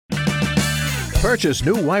Purchase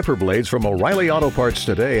new wiper blades from O'Reilly Auto Parts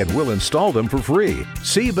today and we'll install them for free.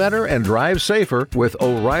 See better and drive safer with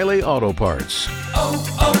O'Reilly Auto Parts.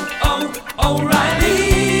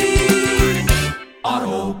 O'Reilly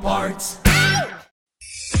Auto Parts.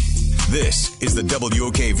 This is the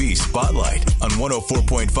WOKV Spotlight on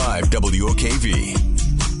 104.5 WOKV.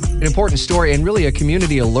 An important story and really a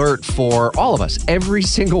community alert for all of us, every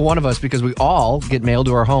single one of us, because we all get mail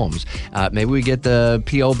to our homes. Maybe we get the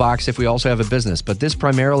P.O. box if we also have a business, but this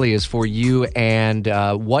primarily is for you and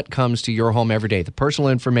what comes to your home every day, the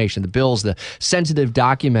personal information, the bills, the sensitive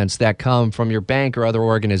documents that come from your bank or other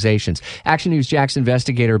organizations. Action News Jax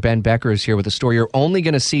investigator Ben Becker is here with a story you're only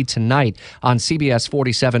going to see tonight on CBS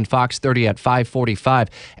 47, Fox 30 at 5:45.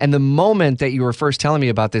 And the moment that you were first telling me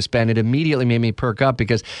about this, Ben, it immediately made me perk up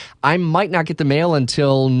because I might not get the mail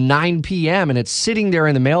until 9 p.m. and it's sitting there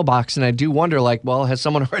in the mailbox, and I do wonder, has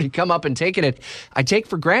someone already come up and taken it? I take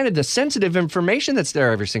for granted the sensitive information that's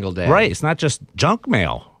there every single day. Right. It's not just junk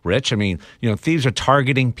mail, Rich. I mean, thieves are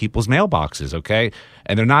targeting people's mailboxes, okay?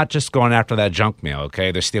 And they're not just going after that junk mail,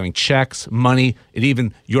 okay? They're stealing checks, money, and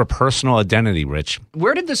even your personal identity, Rich.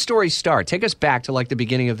 Where did the story start? Take us back to the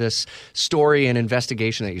beginning of this story and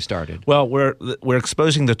investigation that you started. Well, we're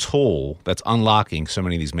exposing the tool that's unlocking so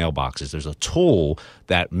many of these mailboxes. There's a tool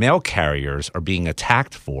that mail carriers are being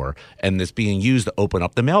attacked for, and it's being used to open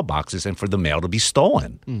up the mailboxes and for the mail to be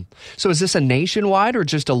stolen. So is this a nationwide or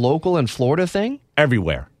just a local in Florida thing?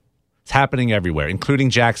 Everywhere. It's happening everywhere, including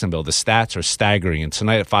Jacksonville. The stats are staggering. And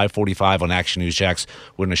tonight at 5:45 on Action News Jax,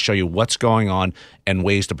 we're going to show you what's going on and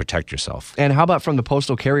ways to protect yourself. And how about from the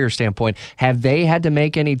postal carrier standpoint? Have they had to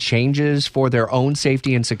make any changes for their own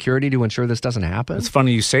safety and security to ensure this doesn't happen? It's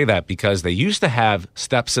funny you say that because they used to have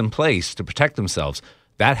steps in place to protect themselves.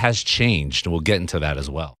 That has changed, and we'll get into that as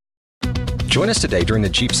well. Join us today during the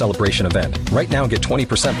Jeep Celebration event. Right now, get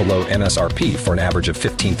 20% below MSRP for an average of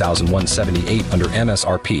 $15,178 under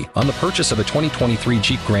MSRP on the purchase of a 2023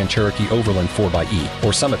 Jeep Grand Cherokee Overland 4xE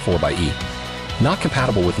or Summit 4xE. Not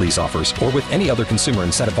compatible with lease offers or with any other consumer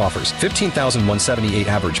incentive offers. $15,178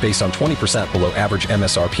 average based on 20% below average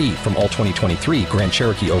MSRP from all 2023 Grand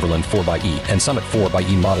Cherokee Overland 4xE and Summit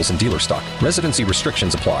 4xE models in dealer stock. Residency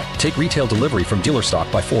restrictions apply. Take retail delivery from dealer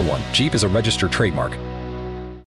stock by 4/1. Jeep is a registered trademark.